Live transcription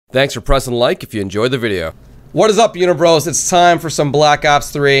Thanks for pressing like if you enjoyed the video. What is up, Unibros? It's time for some Black Ops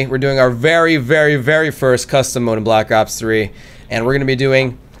 3. We're doing our very first custom mode in Black Ops 3. And we're going to be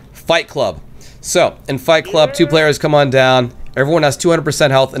doing Fight Club. So, in Fight Club, 2 players come on down. Everyone has 200%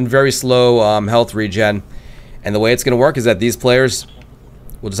 health and very slow health regen. And the way it's going to work is that these players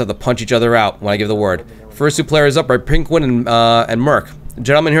will just have to punch each other out when I give the word. First 2 players up are Penguin and Merc.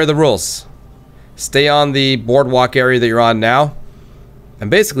 Gentlemen, here are the rules. Stay on the boardwalk area that you're on now. And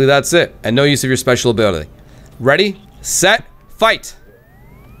basically that's it. And no use of your special ability. Ready, set, fight!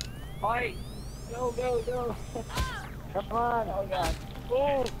 Fight! Go, go, go! Come on! Oh god!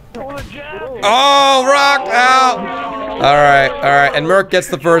 Oh, rocked out! Alright, and Merc gets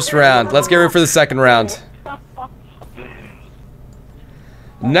the first round. Let's get ready for the second round.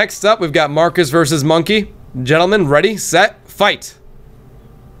 Next up, we've got Marcus versus Monkey. Gentlemen, ready, set, fight!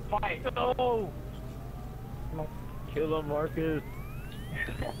 Fight! Oh! Kill him, Marcus!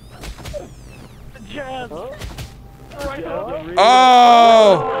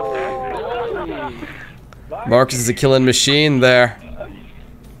 Oh! Marcus is a killing machine there.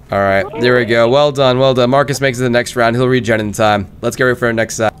 Alright, there we go. Well done, well done. Marcus makes it to the next round. He'll regen in time. Let's get ready for our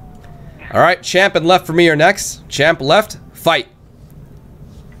next side. Alright, Champ and left for me are next. Champ left, fight.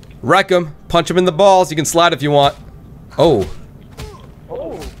 Wreck him. Punch him in the balls. You can slide if you want. Oh.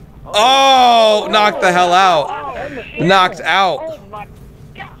 Oh! Knocked the hell out. Knocked out.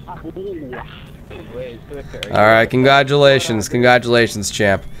 Alright, congratulations. Congratulations,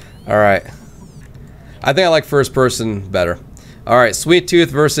 Champ. Alright. I think I like first person better. Alright, Sweet Tooth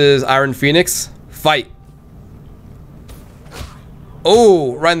versus Iron Phoenix. Fight.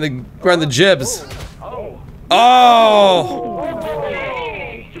 Oh, right in the jibs. Oh!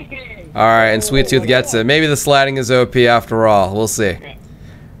 Alright, and Sweet Tooth gets it. Maybe the sliding is OP after all. We'll see.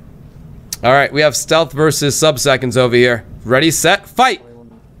 Alright, we have Stealth versus Sub-Seconds over here. Ready, set, fight!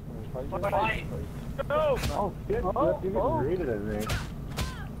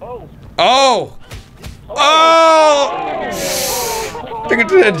 Oh! Oh! Took it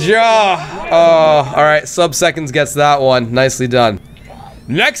to the jaw. Oh, alright, Sub-Seconds gets that one. Nicely done.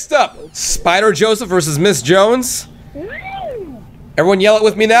 Next up, Spider Joseph versus Miss Jones. Everyone yell it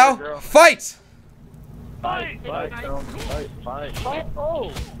with me now. Fight! Fight! Fight! Fight! Fight!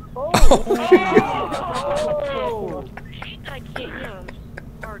 Oh! Oh!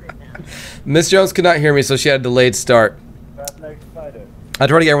 Miss Jones could not hear me, so she had a delayed start. I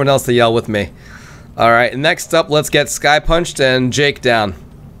tried to get everyone else to yell with me. Alright, next up, let's get Sky Punched and Jake down.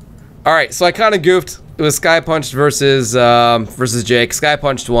 Alright, so I kind of goofed. It was Sky Punched versus Jake. Sky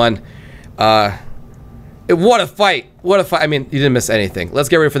Punched won. What a fight! What a fight! I mean, you didn't miss anything. Let's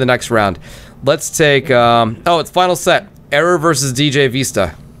get ready for the next round. Let's take, oh, it's final set. Error versus DJ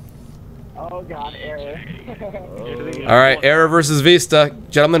Vista. Oh god, Error. Alright, Error versus Vista.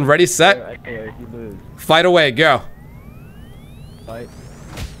 Gentlemen, ready, set? Fight away, go. Fight.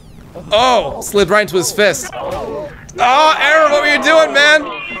 Oh! Slid right into his fist. Oh, Error, what were you doing, man?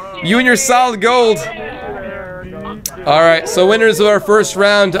 You and your solid gold. Alright, so winners of our first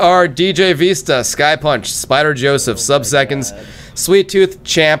round are DJ Vista, Sky Punch, Spider Joseph, Sub-Seconds, Sweet Tooth,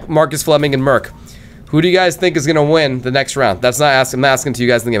 Champ, Marcus Fleming, and Merc. Who do you guys think is going to win the next round? That's not asking. I'm not asking to you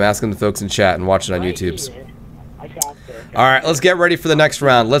guys. I'm asking the folks in chat and watching on YouTube's. Alright, let's get ready for the next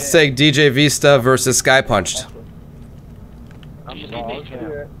round. Let's take DJ Vista versus Sky Punched.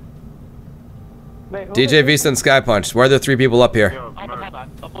 DJ Vista and Sky Punched. Why are there 3 people up here?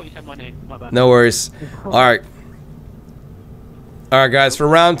 No worries. Alright. Alright guys, for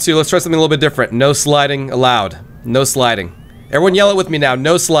round 2, let's try something a little bit different. No sliding allowed. No sliding. Everyone yell it with me now.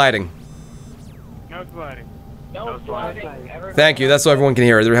 No sliding. No sliding. No sliding. Thank you, that's so everyone can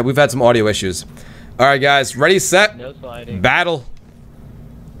hear it. We've had some audio issues. Alright guys, ready, set, no sliding. Battle.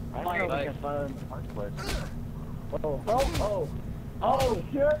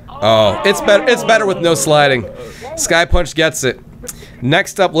 Oh, it's better with no sliding. Sky Punch gets it.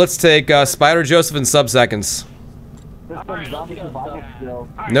 Next up, let's take Spider Joseph and Sub-Seconds.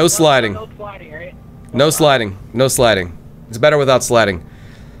 No sliding. No sliding. No sliding. It's better without sliding.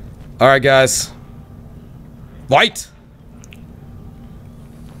 Alright guys. Fight!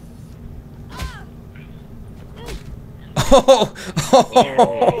 Oh!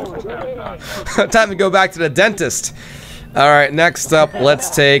 Time to go back to the dentist. Alright, next up, let's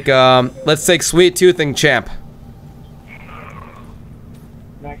take Sweet Tooth and Champ.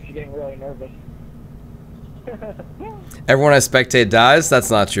 I'm actually getting really nervous. Everyone I spectate dies?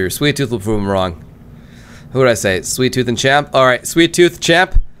 That's not true. Sweet Tooth will prove him wrong. Who would I say? Sweet Tooth and Champ? Alright, Sweet Tooth,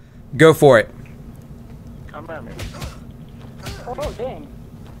 Champ, go for it. Come at me. Oh, dang.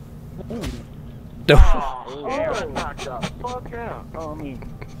 Oh, yeah, knocked up. Fuck out. Oh, I mean,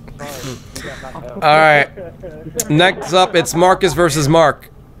 sorry. You got knocked out. All right. Next up, it's Marcus versus Mark.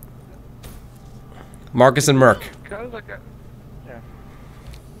 Marcus and Merc. Yeah.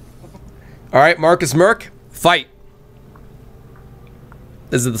 All right, Marcus, Merc, fight.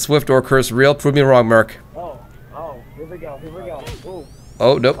 Is it the Swiftor curse real? Prove me wrong, Merc. Oh, here we go. Ooh.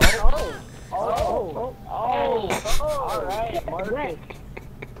 Oh, nope. Oh, all right, Marcus.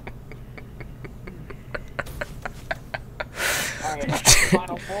 All right,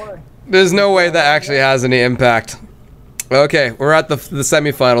 final four. There's no way that actually has any impact. Okay, we're at the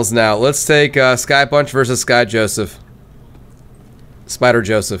semifinals now. Let's take Sky Punch versus Sky Joseph. Spider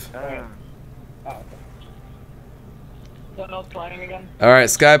Joseph. So no playing again? All right,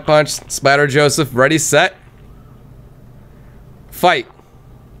 Sky Punch, Spider Joseph, ready, set, fight.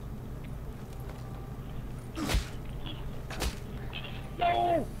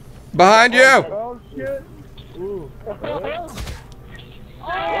 No! Behind you. Oh shit! Ooh.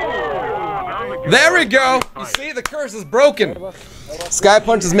 There we go. You see, the curse is broken. Sky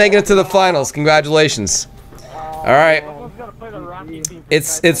Punch is making it to the finals. Congratulations. All right.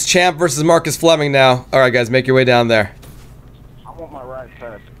 It's Champ versus Marcus Fleming now. All right, guys, make your way down there. I want my right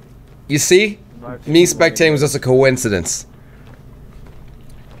side. You see, me spectating was just a coincidence.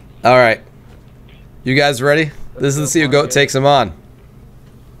 All right. You guys ready? This is to see who goat takes him on.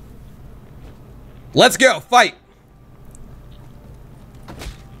 Let's go. Fight.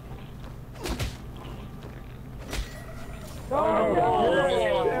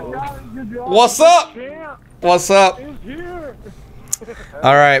 What's up? What's up?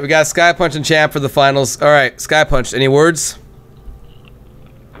 All right, we got Sky Punch and Champ for the finals. All right, Sky Punch, any words?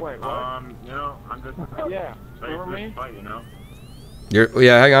 Wait, what? You know, I'm just Yeah, remember me? fight, you know.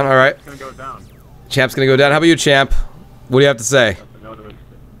 Yeah, hang on. All right, It's gonna go down. Champ's gonna go down. How about you, Champ? What do you have to say?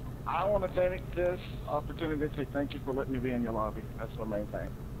 I want to take this opportunity to say thank you for letting me be in your lobby. That's the main thing.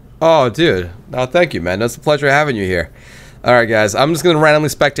 Oh, dude. Oh, thank you, man. It's a pleasure having you here. All right, guys. I'm just gonna randomly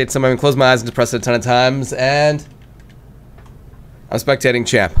spectate somebody. I'm gonna close my eyes and press it a ton of times, and I'm spectating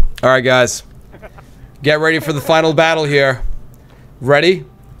Champ. All right, guys. Get ready for the final battle here. Ready?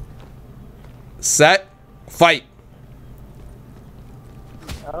 Set. Fight.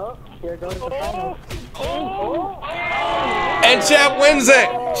 Oh, here goes the final. And Champ wins it.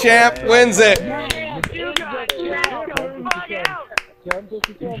 Champ wins it.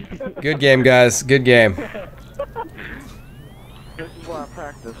 Good game, guys. Good game. This is why I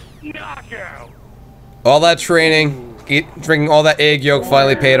practice. Knockout. All that training, drinking all that egg yolk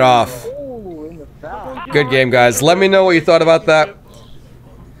finally paid off. Ooh, in the back. Good game, guys. Let me know what you thought about that.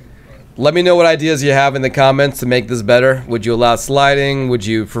 Let me know what ideas you have in the comments to make this better. Would you allow sliding? Would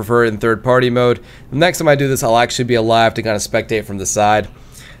you prefer it in third-party mode? The next time I do this, I'll actually be alive to kind of spectate from the side.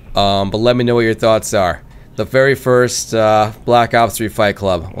 But let me know what your thoughts are. The very first Black Ops 3 Fight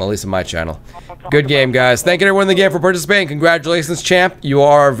Club. Well, at least in my channel. Good game, guys. Thank you everyone in the game for participating. Congratulations, Champ. You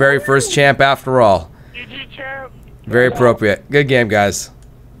are our very first champ after all. Very appropriate. Good game, guys.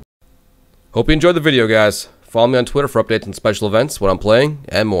 Hope you enjoyed the video, guys. Follow me on Twitter for updates and special events, what I'm playing,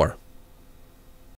 and more.